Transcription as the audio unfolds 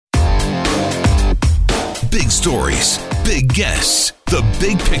stories, big guests, the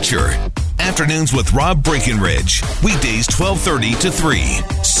big picture. Afternoons with Rob Breckenridge. Weekdays 1230 to 3,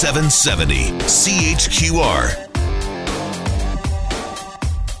 770 CHQR.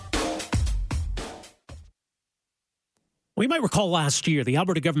 We might recall last year the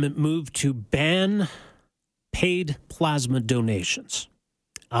Alberta government moved to ban paid plasma donations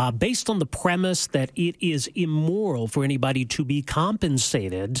based on the premise that it is immoral for anybody to be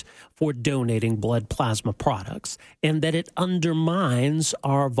compensated for donating blood plasma products and that it undermines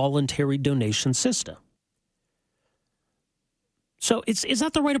our voluntary donation system. So is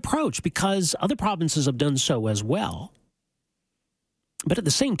that the right approach? Because other provinces have done so as well. But at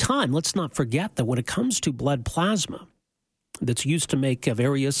the same time, let's not forget that when it comes to blood plasma that's used to make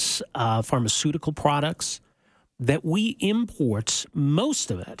various pharmaceutical products, that we import most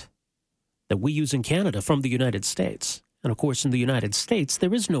of it that we use in Canada from the United States. And of course, in the United States,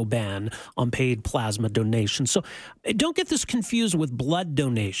 there is no ban on paid plasma donation. So don't get this confused with blood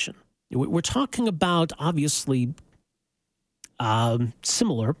donation. We're talking about, obviously,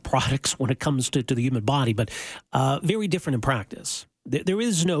 similar products when it comes to the human body, but very different in practice. There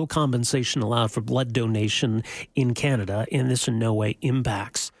is no compensation allowed for blood donation in Canada, and this in no way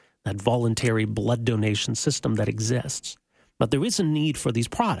impacts that voluntary blood donation system that exists. But there is a need for these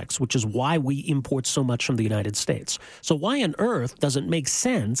products, which is why we import so much from the United States. So why on earth does it make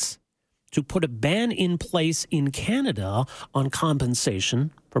sense to put a ban in place in Canada on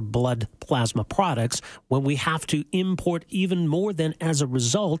compensation for blood plasma products when we have to import even more than as a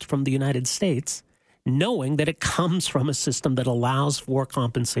result from the United States, knowing that it comes from a system that allows for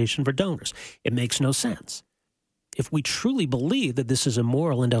compensation for donors? It makes no sense. If we truly believe that this is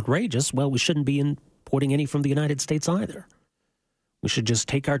immoral and outrageous, well, we shouldn't be importing any from the United States either. We should just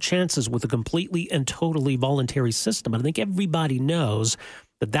take our chances with a completely and totally voluntary system. And I think everybody knows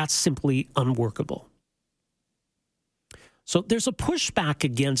that that's simply unworkable. So there's a pushback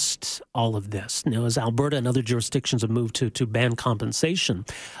against all of this. Now, as Alberta and other jurisdictions have moved to ban compensation,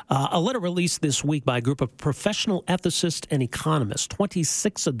 a letter released this week by a group of professional ethicists and economists,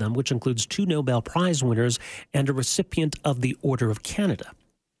 26 of them, which includes 2 Nobel Prize winners and a recipient of the Order of Canada.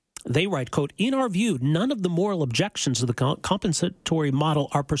 They write, quote, "In our view, none of the moral objections to the compensatory model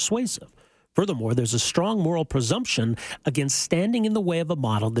are persuasive. Furthermore, there's a strong moral presumption against standing in the way of a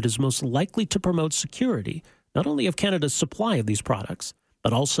model that is most likely to promote security, not only of Canada's supply of these products,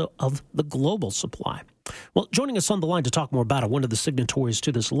 but also of the global supply." Well, joining us on the line to talk more about it, one of the signatories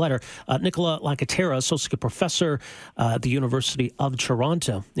to this letter, Nicola Lacatera, Associate Professor at the University of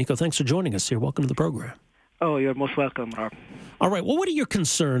Toronto. Nico, thanks for joining us here. Welcome to the program. Oh, you're most welcome, Rob. All right. Well, what are your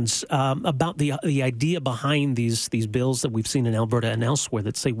concerns about the idea behind these bills that we've seen in Alberta and elsewhere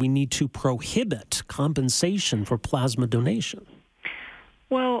that say we need to prohibit compensation for plasma donation?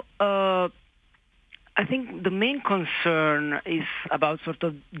 Well, I think the main concern is about sort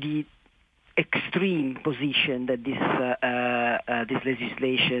of the extreme position that these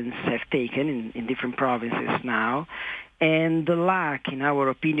legislations have taken in different provinces now, and the lack, in our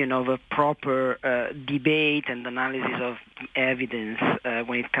opinion, of a proper debate and analysis of evidence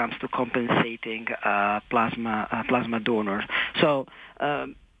when it comes to compensating plasma donors. So,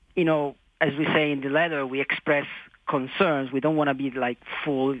 as we say in the letter, we express concerns. We don't want to be like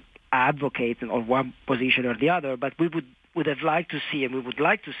full advocates of one position or the other, but we would have liked to see, and we would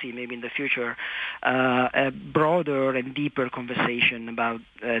like to see maybe in the future, a broader and deeper conversation about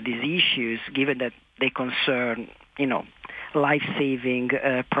these issues, given that they concern, life-saving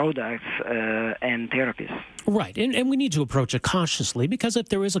products and therapies. Right, and we need to approach it cautiously, because if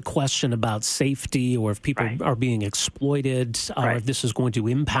there is a question about safety or if people are being exploited or if this is going to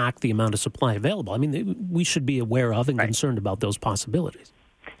impact the amount of supply available, I mean, we should be aware of and concerned about those possibilities.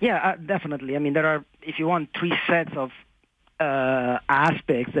 Yeah, definitely. I mean, there are, if you want, 3 sets of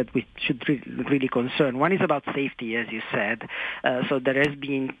aspects that we should really concern. One is about safety, as you said. So there has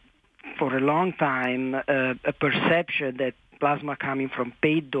been, for a long time, a perception that plasma coming from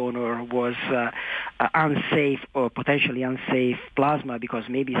paid donor was unsafe or potentially unsafe plasma, because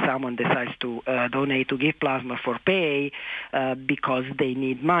maybe someone decides to donate to give plasma for pay because they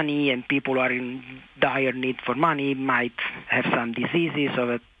need money, and people who are in dire need for money might have some diseases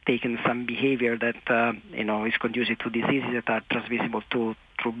or have taken some behavior that is conducive to diseases that are transmissible through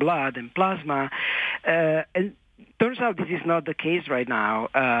blood and plasma. And turns out this is not the case right now.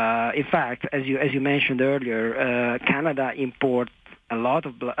 In fact, as you mentioned earlier, Canada imports a lot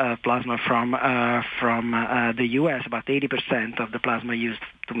of plasma from the U.S., about 80% of the plasma used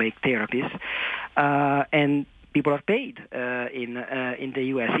to make therapies. And people are paid in the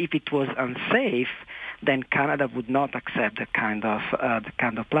U.S. If it was unsafe, then Canada would not accept the kind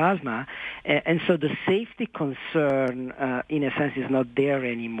of plasma, and so the safety concern, in a sense, is not there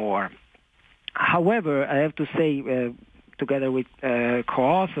anymore. However, I have to say, together with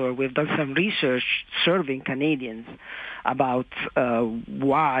co-author, we've done some research surveying Canadians about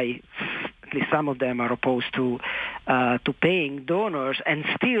why at least some of them are opposed to paying donors, and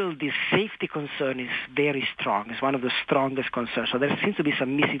still this safety concern is very strong. It's one of the strongest concerns. So there seems to be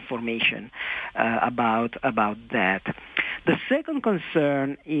some misinformation about that. The second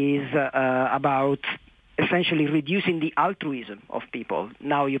concern is about essentially reducing the altruism of people.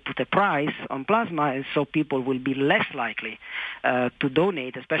 Now you put a price on plasma, and so people will be less likely to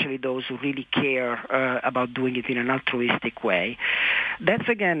donate, especially those who really care about doing it in an altruistic way. That's,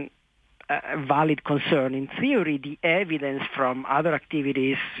 again, a valid concern. In theory, the evidence from other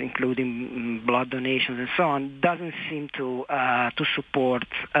activities, including blood donations and so on, doesn't seem to support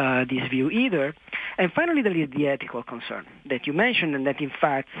this view either. And finally, there is the ethical concern that you mentioned, and that in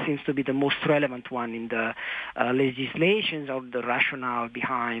fact seems to be the most relevant one in the legislation, or the rationale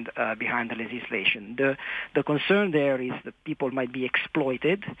behind the legislation. The concern there is that people might be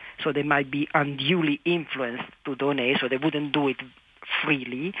exploited, so they might be unduly influenced to donate, so they wouldn't do it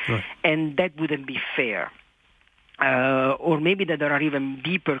freely, right. And that wouldn't be fair. Or maybe that there are even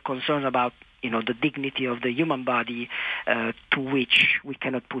deeper concerns about, the dignity of the human body, to which we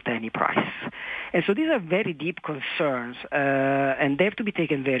cannot put any price. And so these are very deep concerns, and they have to be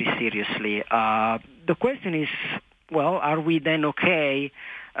taken very seriously. The question is, well, are we then okay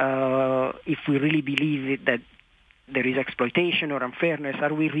if we really believe that there is exploitation or unfairness?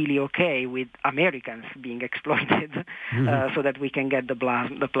 Are we really okay with Americans being exploited so that we can get the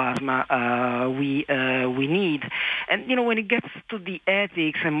plasma we need? And, when it gets to the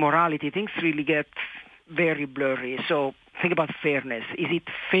ethics and morality, things really get very blurry. So think about fairness. Is it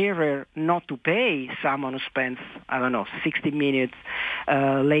fairer not to pay someone who spends, 60 minutes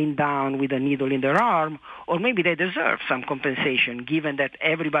laying down with a needle in their arm, or maybe they deserve some compensation, given that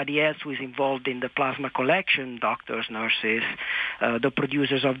everybody else who is involved in the plasma collection, doctors, nurses, the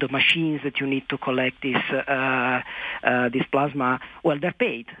producers of the machines that you need to collect this plasma, well, they're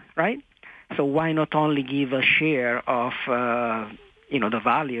paid, right? So why not only give a share of the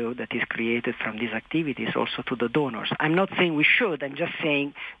value that is created from these activities also to the donors? I'm not saying we should. I'm just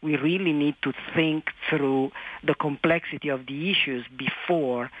saying we really need to think through the complexity of the issues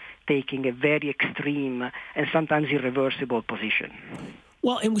before taking a very extreme and sometimes irreversible position.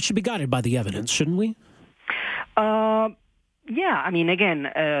 Well, and we should be guided by the evidence, shouldn't we? Yeah.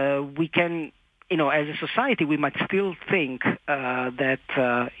 Again, we can, as a society, we might still think that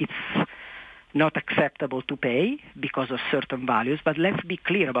it's not acceptable to pay because of certain values, but let's be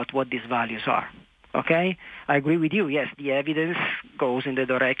clear about what these values are, okay? I agree with you. Yes, the evidence goes in the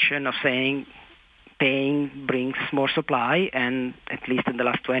direction of saying paying brings more supply, and at least in the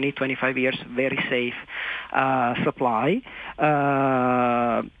last 20, 25 years, very safe supply.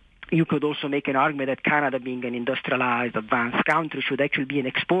 You could also make an argument that Canada, being an industrialized, advanced country, should actually be an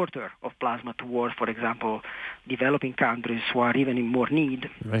exporter of plasma toward, for example, developing countries who are even in more need.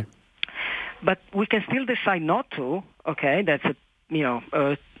 Right. But we can still decide not to, okay? That's,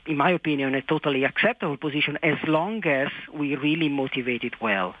 in my opinion, a totally acceptable position as long as we really motivate it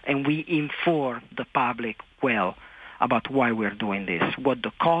well and we inform the public well about why we're doing this, what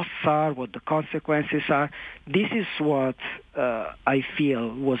the costs are, what the consequences are. This is what I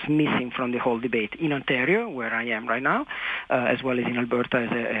feel was missing from the whole debate in Ontario, where I am right now, as well as in Alberta,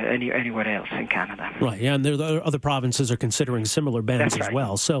 anywhere else in Canada. Right, yeah, and there are other provinces are considering similar bans as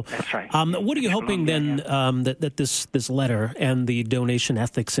well. So, that's right. What are you hoping then that this letter and the Donation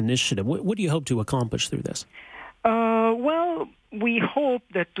Ethics Initiative, what do you hope to accomplish through this? Well, we hope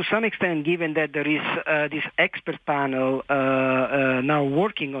that to some extent, given that there is this expert panel now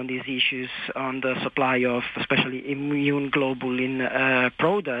working on these issues, on the supply of especially immune globulin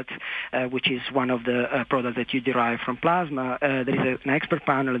products, which is one of the products that you derive from plasma, there is an expert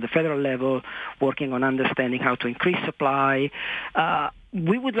panel at the federal level working on understanding how to increase supply.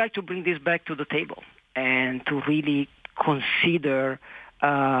 We would like to bring this back to the table and to really consider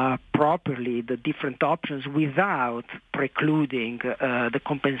properly the different options without precluding the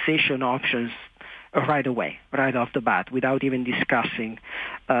compensation options right away, right off the bat, without even discussing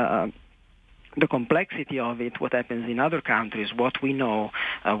the complexity of it, what happens in other countries, what we know,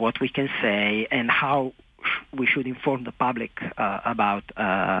 what we can say, and how we should inform the public about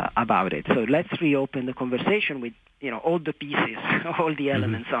it. So let's reopen the conversation with all the pieces, all the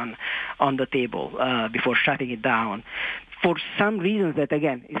elements on the table before shutting it down. For some reasons that,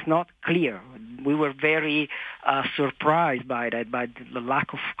 again, is not clear. We were very surprised by that, by the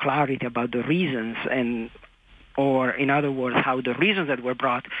lack of clarity about the reasons, or in other words, how the reasons that were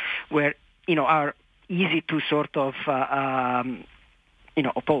brought were, are easy to sort of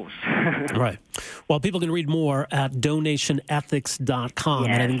oppose. Right. Well, people can read more at donationethics.com,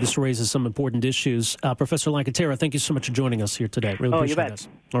 and I think this raises some important issues. Professor Lancatera, thank you so much for joining us here today. Really appreciate this.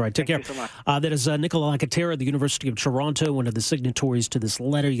 All right, take care. Thank you so much. That is Nicola Lancatera, the University of Toronto, one of the signatories to this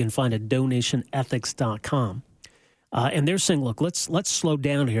letter. You can find it at donationethics.com. And they're saying, look, let's slow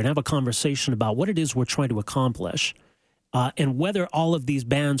down here and have a conversation about what it is we're trying to accomplish and whether all of these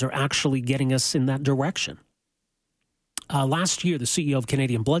bans are actually getting us in that direction. Last year, the CEO of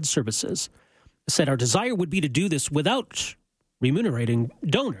Canadian Blood Services said our desire would be to do this without remunerating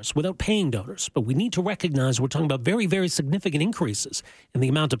donors, without paying donors. But we need to recognize we're talking about very, very significant increases in the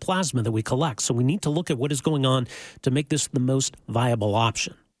amount of plasma that we collect. So we need to look at what is going on to make this the most viable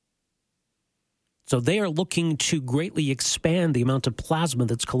option. So they are looking to greatly expand the amount of plasma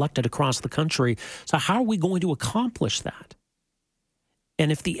that's collected across the country. So how are we going to accomplish that?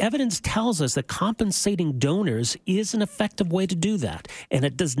 And if the evidence tells us that compensating donors is an effective way to do that, and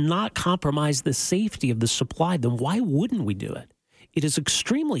it does not compromise the safety of the supply, then why wouldn't we do it? It is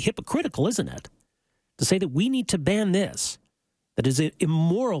extremely hypocritical, isn't it, to say that we need to ban this, that is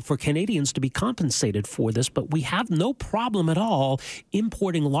immoral for Canadians to be compensated for this, but we have no problem at all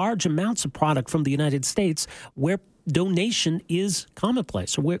importing large amounts of product from the United States where donation is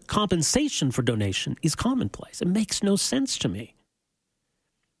commonplace, or where compensation for donation is commonplace. It makes no sense to me.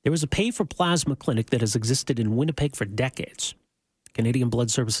 There is a pay-for-plasma clinic that has existed in Winnipeg for decades. Canadian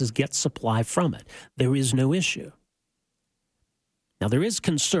Blood Services gets supply from it. There is no issue. Now, there is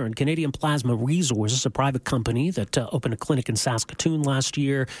concern. Canadian Plasma Resources, a private company that opened a clinic in Saskatoon last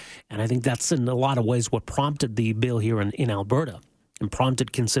year, and I think that's in a lot of ways what prompted the bill here in Alberta and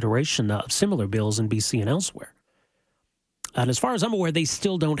prompted consideration of similar bills in BC and elsewhere. And as far as I'm aware, they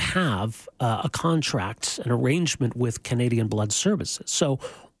still don't have a contract, an arrangement with Canadian Blood Services. So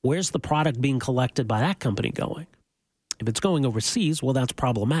where's the product being collected by that company going? If it's going overseas, well, that's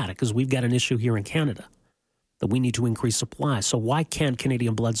problematic because we've got an issue here in Canada that we need to increase supply. So why can't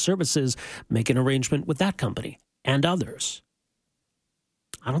Canadian Blood Services make an arrangement with that company and others?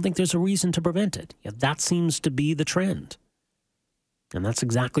 I don't think there's a reason to prevent it. Yet that seems to be the trend. And that's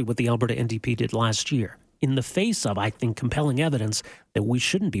exactly what the Alberta NDP did last year, in the face of, I think, compelling evidence that we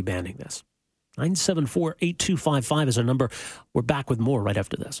shouldn't be banning this. 974-8255 is our number. We're back with more right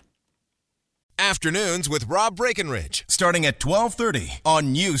after this. Afternoons with Rob Breckenridge, starting at 12:30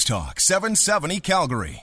 on News Talk 770 Calgary.